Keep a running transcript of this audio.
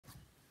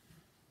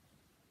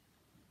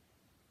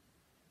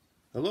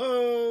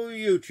Hello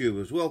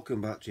YouTubers,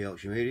 welcome back to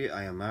Yorkshire Media.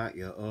 I am Mark,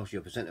 your host,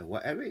 your presenter,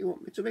 whatever you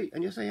want me to be.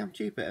 And yes, I am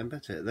cheaper and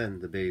better than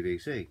the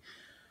BBC.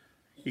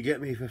 You get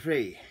me for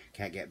free.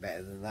 Can't get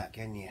better than that,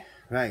 can you?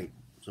 Right,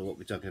 so what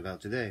we're talking about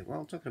today?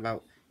 Well, I'm talking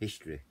about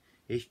history.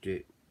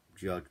 History,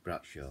 George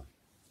Bradshaw.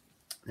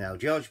 Now,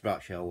 George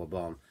Bradshaw was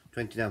born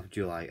 29th of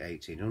July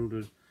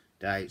 1800,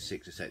 died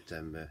 6th of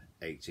September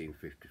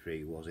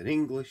 1853, was an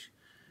English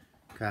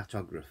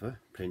cartographer,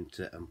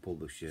 printer and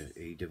publisher.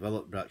 He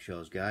developed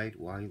Bradshaw's Guide,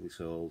 widely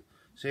sold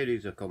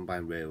series of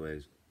combined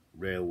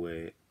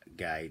railway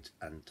guides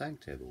and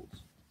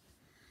timetables.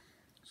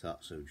 So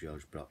that's who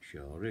George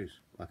Bradshaw is.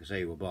 Like I say,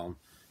 he was born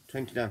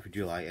 29th of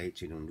July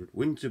 1800,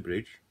 Windsor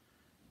Bridge,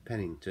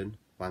 Pennington,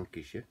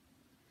 Lancashire,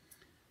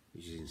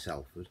 which is in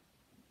Salford,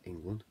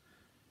 England.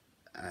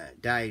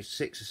 Died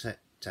 6th of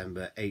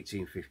September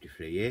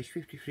 1853, aged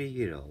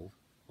 53-year-old,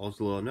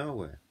 Oslo,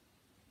 Norway.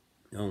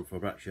 Known for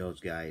Bradshaw's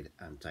Guide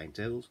and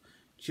timetables.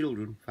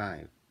 Children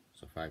 5,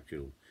 so 5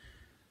 children.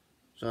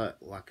 So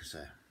like I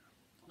say,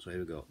 so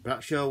here we go.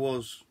 Bradshaw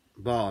was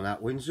born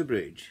at Windsor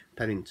Bridge,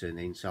 Pennington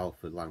in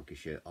Salford,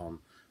 Lancashire. On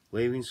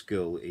leaving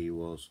school he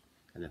was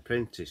an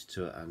apprentice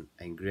to an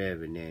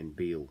engraver named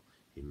Beale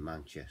in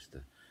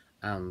Manchester,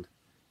 and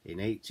in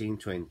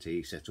 1820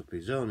 he set up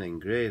his own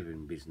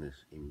engraving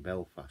business in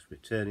Belfast,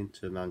 returning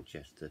to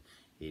Manchester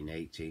in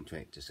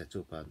 1820 to set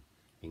up an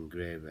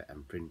engraver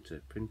and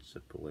printer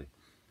principally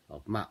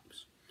of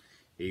maps.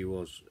 He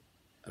was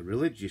a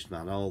religious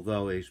man,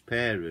 although his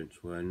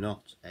parents were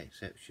not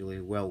exceptionally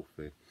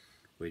wealthy.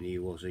 When he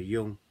was a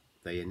young,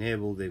 they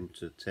enabled him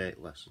to take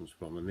lessons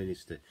from a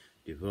minister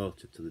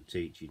devoted to the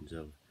teachings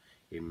of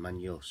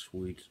Emmanuel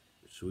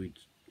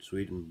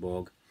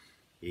Swedenborg.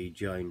 He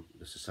joined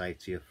the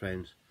Society of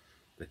Friends,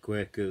 the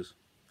Quakers,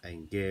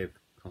 and gave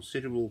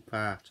considerable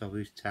part of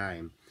his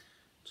time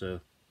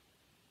to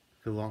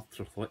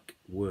philanthropic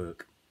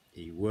work.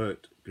 He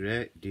worked a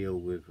great deal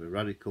with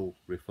radical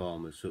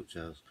reformers such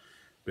as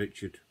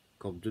Richard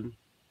Cobden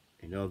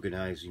in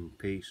organising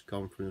peace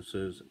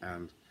conferences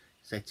and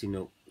setting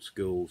up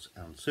schools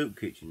and soup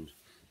kitchens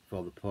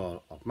for the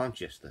poor of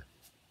Manchester.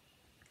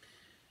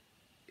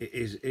 It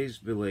is his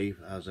belief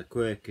as a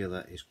Quaker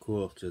that is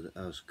quoted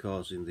as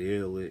causing the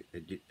early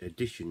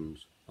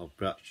editions of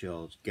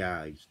Bradshaw's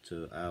guides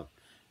to have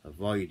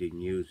avoided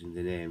using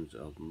the names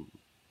of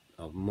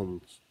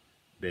months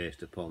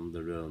based upon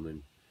the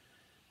Roman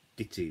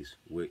deities,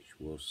 which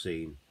was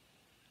seen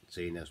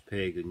as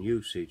pagan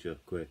usage.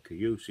 Of Quaker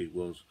usage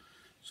was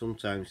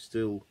sometimes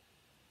still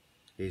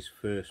his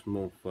first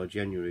month for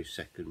January,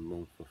 second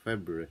month for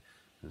February,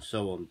 and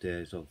so on.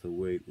 Days of the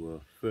week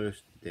were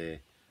first day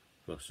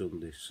for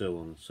Sunday, so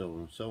on and so on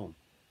and so on.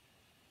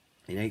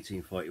 In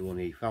 1841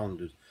 he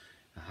founded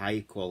a high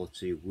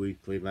quality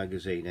weekly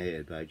magazine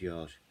edited by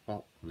George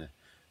Faulkner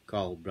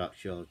called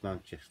Bradshaw's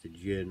Manchester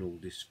Journal,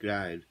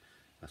 described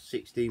a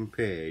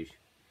 16-page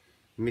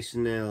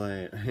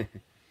miscellany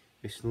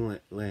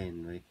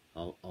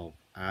of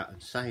art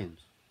and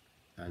science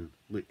and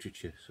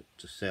literature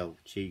to sell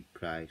cheap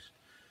price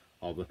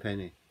of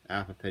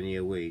half a penny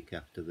a week.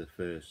 After the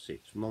first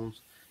 6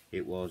 months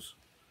it was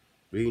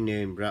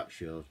renamed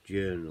Bradshaw's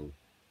Journal,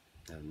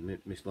 and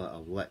miscellany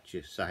of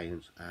lecture,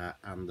 science, art,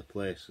 and the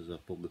places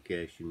of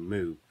publication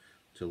moved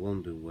to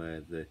London,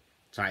 where the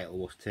title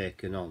was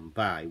taken on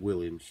by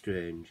William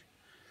Strange,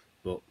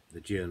 but the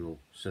journal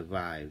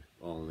survived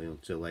only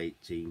until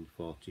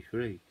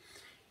 1843.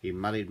 He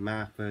married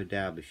Martha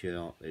Derbyshire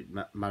on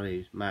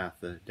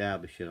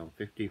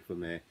 15th of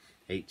May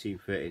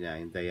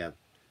 1839. They had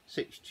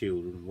 6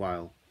 children.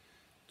 While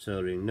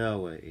touring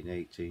Norway in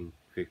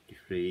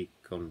 1853, he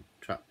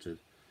contracted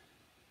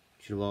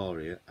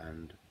malaria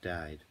and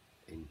died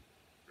in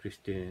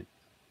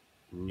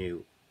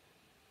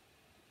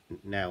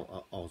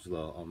now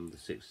Oslo on the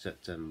 6th of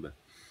September,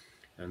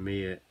 a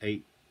mere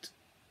 8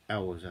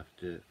 hours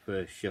after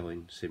first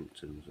showing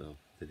symptoms of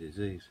the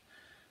disease.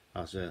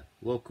 As a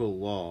local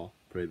law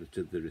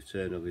prohibited the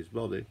return of his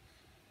body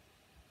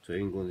to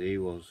England, he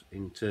was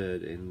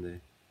interred in the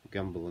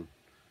Gambelen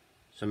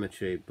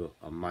Cemetery, but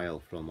a mile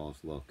from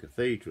Oslo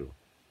Cathedral.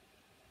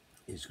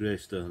 His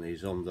gravestone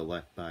is on the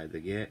left by the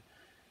gate,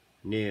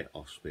 near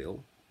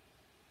Oslo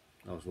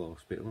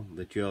Hospital.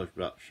 The George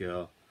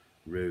Bradshaw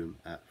Room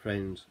at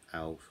Friends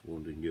House,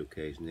 London, UK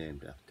is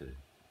named after him.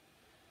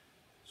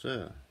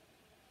 So,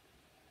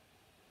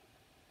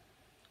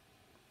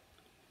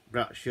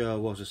 Bradshaw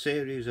was a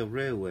series of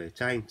railway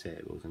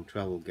timetables and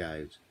travel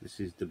guides. This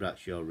is the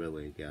Bradshaw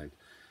Railway Guide.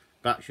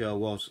 Bradshaw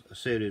was a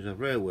series of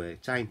railway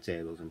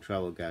timetables and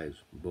travel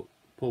guides, but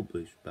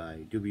published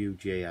by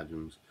W.J.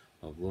 Adams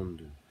of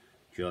London.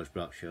 George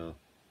Bradshaw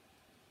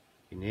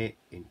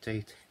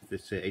entitled the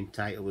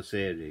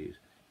series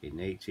in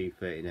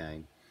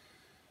 1839.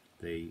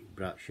 The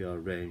Bradshaw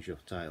range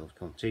of titles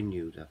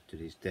continued after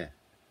his death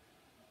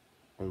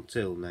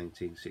until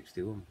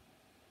 1961.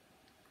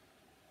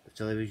 The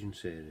television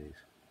series.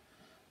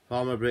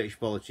 Former British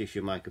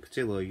politician Michael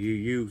Patillo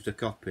used a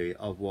copy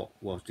of what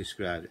was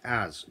described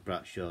as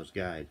Bradshaw's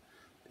Guide.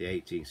 The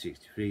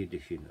 1863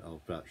 edition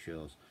of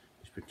Bradshaw's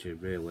is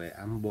Expedited Railway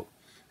Handbook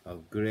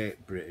of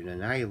Great Britain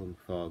and Ireland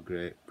for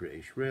Great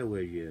British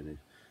Railway Journeys,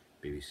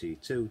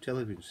 BBC Two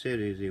television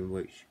series in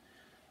which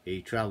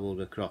he travelled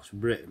across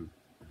Britain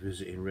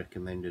visiting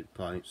recommended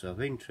points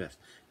of interest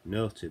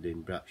noted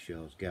in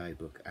Bradshaw's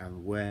guidebook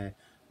and where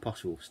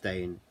possible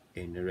staying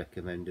in the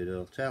recommended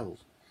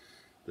hotels.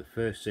 The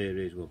first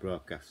series were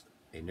broadcast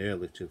in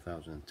early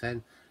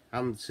 2010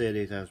 and the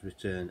series has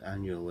returned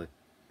annually.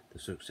 The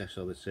success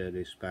of the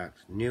series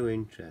sparked new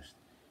interest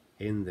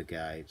in the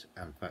guides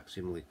and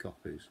facsimile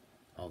copies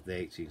of the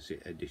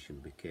 18th edition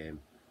became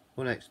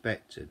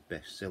unexpected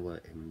bestseller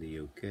in the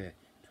UK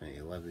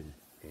 2011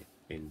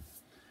 in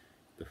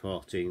the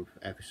 14th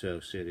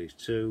episode series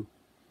 2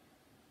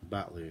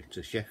 Battler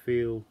to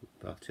Sheffield.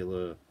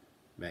 Portillo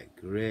met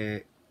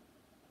great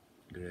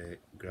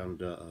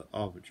granddaughter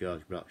of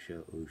George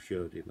Bradshaw who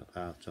showed him a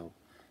part of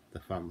the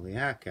family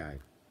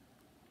archive.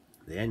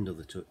 The end of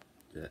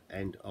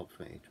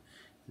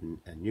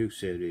a new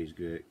series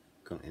Great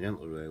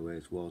Continental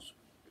Railways was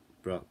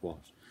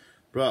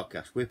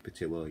broadcast with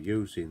Portillo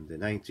using the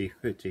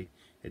 1930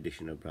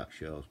 edition of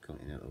Bradshaw's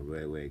Continental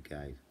Railway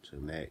Guide to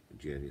make a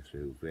journey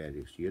through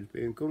various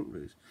European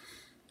countries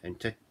and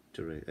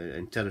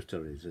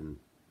territories and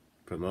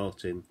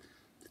promoting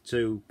the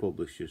two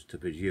publishers to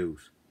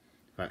produce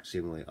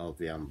facsimile of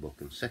the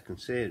handbook. And second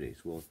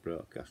series was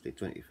broadcast in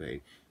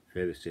 2015.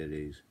 Further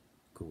series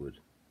covered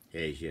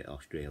Asia,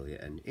 Australia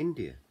and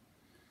India.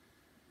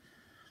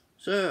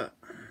 So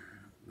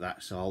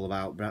that's all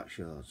about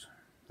Bradshaw's.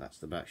 That's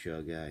the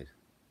Bradshaw Guide.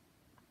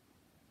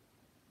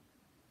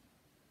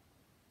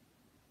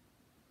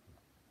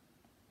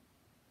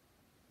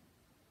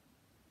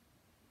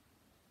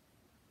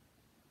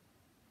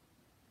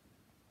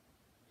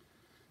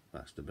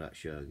 That's the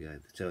Bradshaw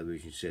Guide. The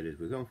television series,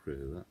 we've gone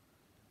through that.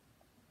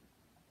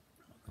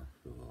 I've gone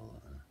through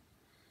all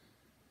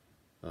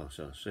that. Oh,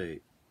 so see,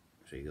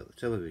 so you got the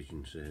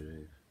television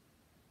series.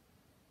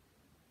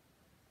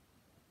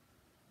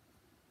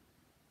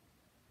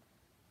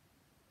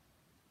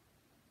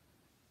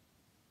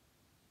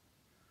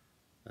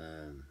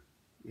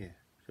 Yeah,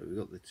 so we've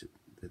got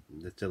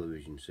the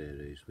television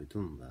series, we've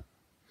done that.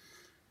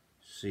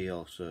 See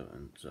also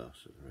and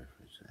source of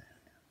reference area.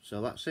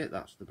 So that's it,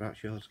 that's the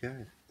Bradshaw's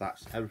Guide.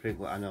 That's everything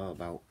what I know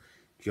about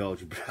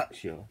George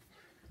Bradshaw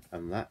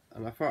and that,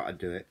 and I thought I'd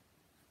do it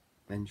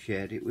and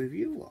shared it with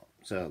you lot.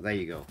 So there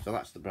you go, so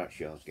that's the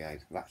Bradshaw's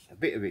Guide. That's a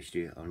bit of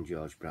history on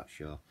George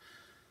Bradshaw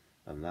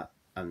and that,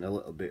 and a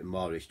little bit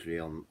more history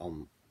on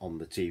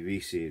the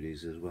TV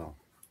series as well.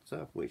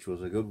 So, which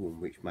was a good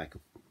one, which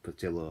Michael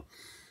Portillo,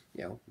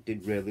 you know,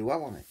 did really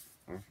well on it.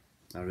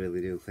 I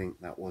really do think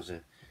that was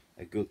a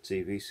good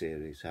TV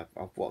series.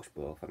 I've watched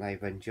both and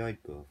I've enjoyed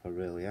both, I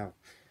really have.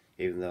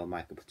 Even though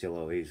Michael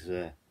Portillo is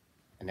an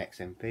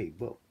ex-MP,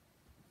 but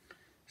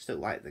still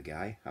like the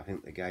guy. I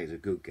think the guy is a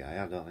good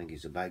guy. I don't think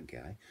he's a bad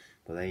guy,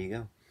 but there you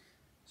go.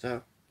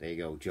 So, there you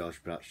go,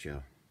 George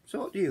Bradshaw. So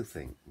what do you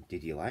think?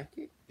 Did you like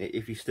it?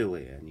 If you're still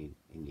here and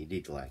you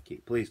did like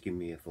it, please give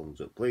me a thumbs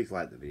up. Please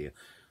like the video.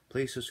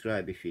 Please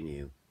subscribe if you're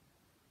new.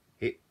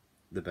 Hit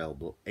the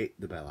bell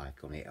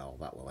icon, hit all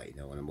that will let you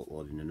know when I'm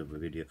uploading another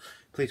video.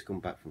 Please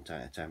come back from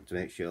time to time to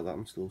make sure that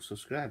I'm still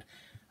subscribed.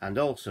 And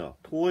also,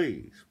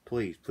 please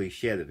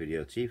share the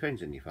video to your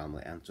friends and your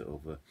family and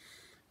to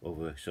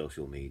other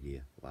social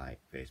media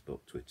like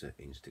Facebook, Twitter,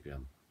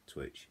 Instagram,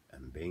 Twitch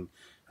and Bing.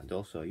 And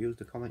also use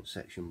the comment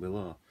section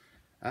below.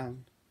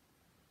 And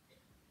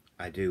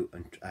I do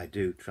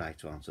try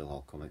to answer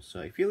all comments.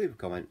 So if you leave a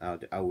comment,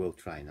 I will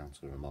try and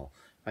answer them all.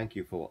 Thank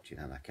you for watching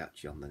and I'll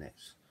catch you on the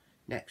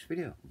next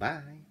video.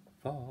 Bye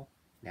for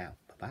now.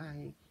 Bye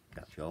bye.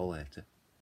 Catch you all later.